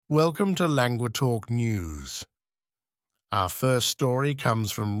Welcome to LanguaTalk News. Our first story comes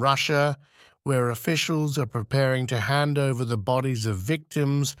from Russia, where officials are preparing to hand over the bodies of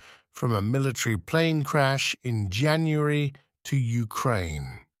victims from a military plane crash in January to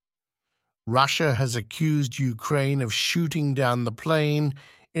Ukraine. Russia has accused Ukraine of shooting down the plane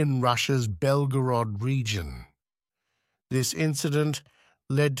in Russia's Belgorod region. This incident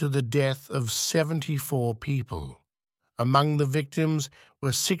led to the death of 74 people. Among the victims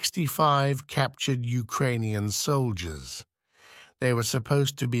were 65 captured Ukrainian soldiers. They were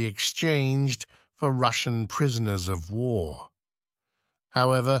supposed to be exchanged for Russian prisoners of war.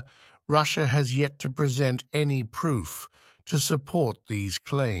 However, Russia has yet to present any proof to support these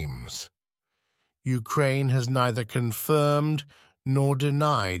claims. Ukraine has neither confirmed nor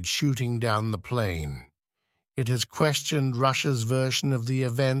denied shooting down the plane. It has questioned Russia's version of the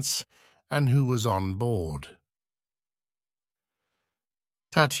events and who was on board.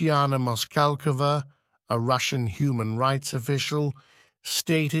 Tatiana Moskalkova, a Russian human rights official,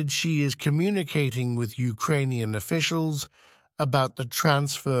 stated she is communicating with Ukrainian officials about the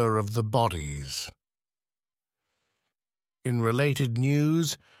transfer of the bodies. In related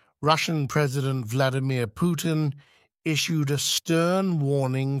news, Russian President Vladimir Putin issued a stern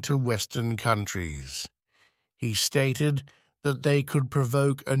warning to Western countries. He stated that they could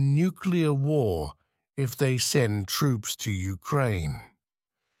provoke a nuclear war if they send troops to Ukraine.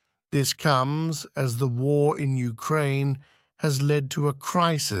 This comes as the war in Ukraine has led to a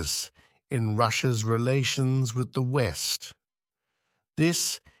crisis in Russia's relations with the West.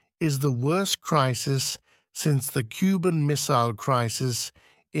 This is the worst crisis since the Cuban Missile Crisis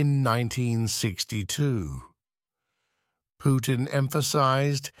in 1962. Putin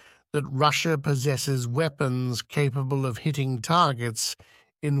emphasized that Russia possesses weapons capable of hitting targets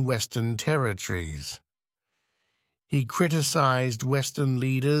in Western territories. He criticized Western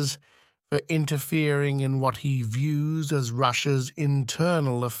leaders for interfering in what he views as Russia's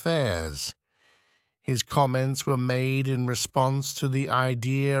internal affairs. His comments were made in response to the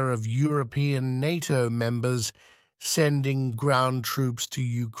idea of European NATO members sending ground troops to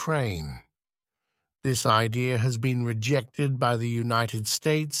Ukraine. This idea has been rejected by the United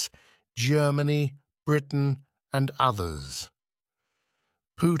States, Germany, Britain, and others.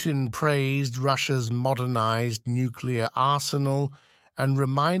 Putin praised Russia's modernized nuclear arsenal and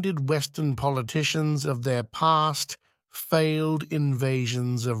reminded Western politicians of their past failed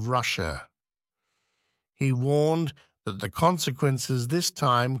invasions of Russia. He warned that the consequences this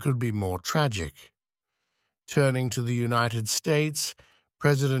time could be more tragic. Turning to the United States,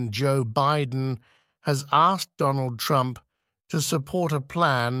 President Joe Biden has asked Donald Trump to support a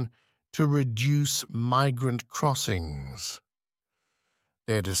plan to reduce migrant crossings.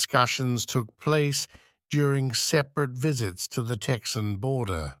 Their discussions took place during separate visits to the Texan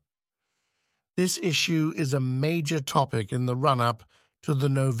border. This issue is a major topic in the run-up to the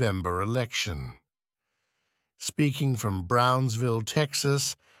November election. Speaking from Brownsville,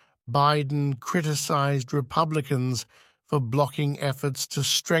 Texas, Biden criticized Republicans for blocking efforts to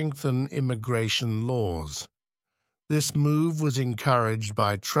strengthen immigration laws. This move was encouraged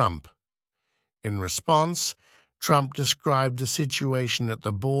by Trump. In response, Trump described the situation at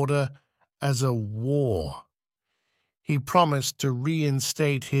the border as a war. He promised to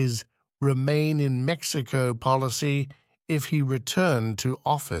reinstate his Remain in Mexico policy if he returned to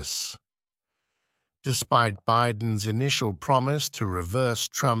office. Despite Biden's initial promise to reverse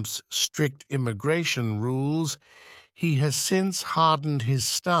Trump's strict immigration rules, he has since hardened his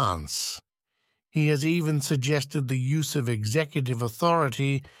stance. He has even suggested the use of executive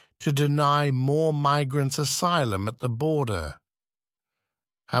authority to deny more migrants asylum at the border.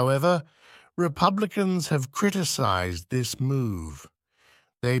 However, Republicans have criticized this move.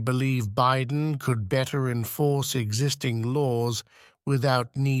 They believe Biden could better enforce existing laws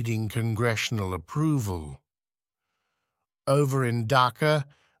without needing congressional approval. Over in Dhaka,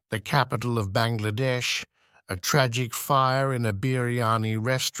 the capital of Bangladesh, a tragic fire in a biryani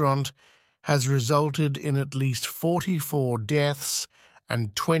restaurant has resulted in at least 44 deaths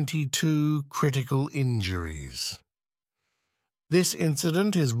and 22 critical injuries. This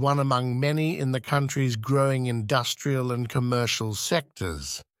incident is one among many in the country's growing industrial and commercial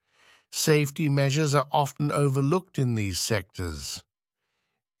sectors. Safety measures are often overlooked in these sectors.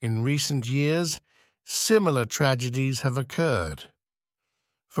 In recent years, similar tragedies have occurred.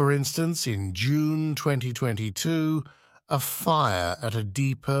 For instance, in June 2022, a fire at a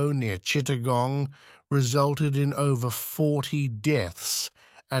depot near Chittagong resulted in over 40 deaths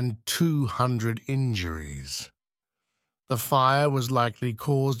and 200 injuries. The fire was likely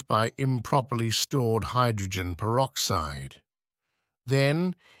caused by improperly stored hydrogen peroxide.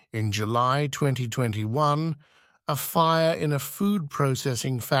 Then, In July 2021, a fire in a food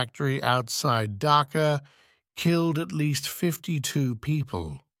processing factory outside Dhaka killed at least 52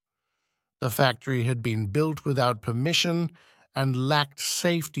 people. The factory had been built without permission and lacked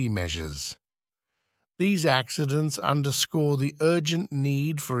safety measures. These accidents underscore the urgent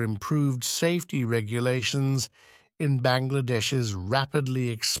need for improved safety regulations in Bangladesh's rapidly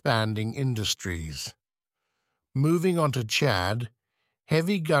expanding industries. Moving on to Chad,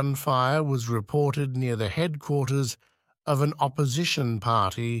 heavy gunfire was reported near the headquarters of an opposition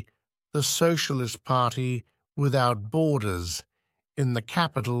party, the Socialist Party Without Borders, in the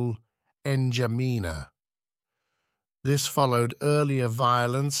capital, N'Djamena. This followed earlier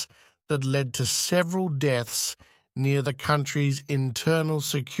violence that led to several deaths near the country's internal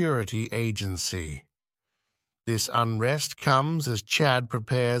security agency. This unrest comes as Chad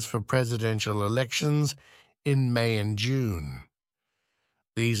prepares for presidential elections in May and June.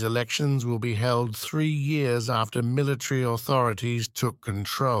 These elections will be held 3 years after military authorities took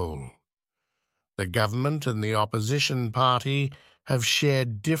control. The government and the opposition party have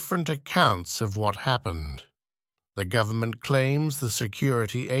shared different accounts of what happened. The government claims the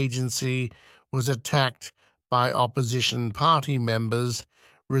security agency was attacked by opposition party members,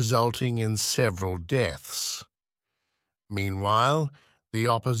 resulting in several deaths. Meanwhile, the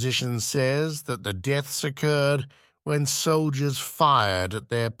opposition says that the deaths occurred when soldiers fired at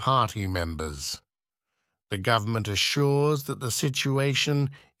their party members. The government assures that the situation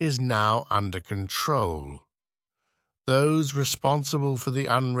is now under control. Those responsible for the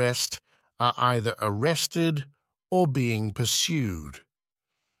unrest are either arrested or being pursued.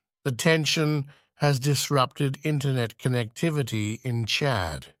 The tension has disrupted internet connectivity in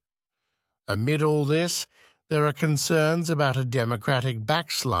Chad. Amid all this, there are concerns about a democratic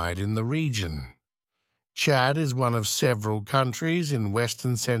backslide in the region. Chad is one of several countries in West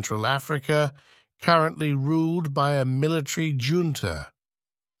and Central Africa currently ruled by a military junta.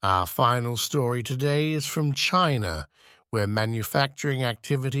 Our final story today is from China, where manufacturing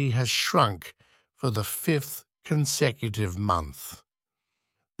activity has shrunk for the 5th consecutive month.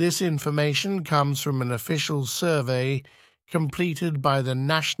 This information comes from an official survey completed by the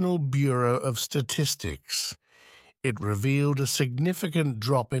National Bureau of Statistics. It revealed a significant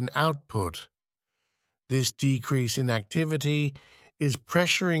drop in output. This decrease in activity is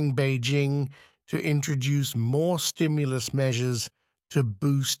pressuring Beijing to introduce more stimulus measures to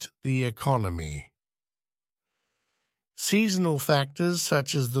boost the economy. Seasonal factors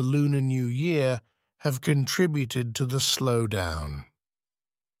such as the Lunar New Year have contributed to the slowdown.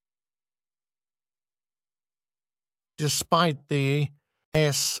 Despite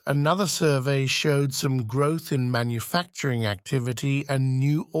another survey showed some growth in manufacturing activity and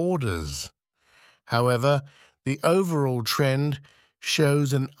new orders. However, the overall trend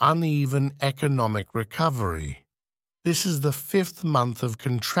shows an uneven economic recovery. This is the 5th month of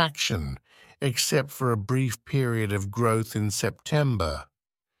contraction, except for a brief period of growth in September.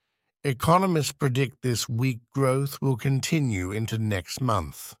 Economists predict this weak growth will continue into next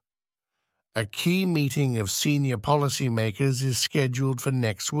month. A key meeting of senior policymakers is scheduled for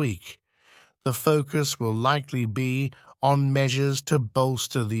next week. The focus will likely be on measures to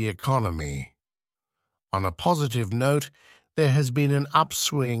bolster the economy. On a positive note, there has been an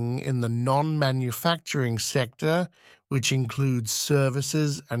upswing in the non-manufacturing sector, which includes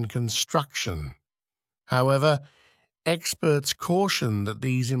services and construction. However, experts caution that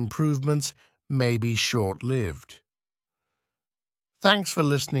these improvements may be short-lived. Thanks for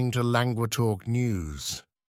listening to LanguaTalk News.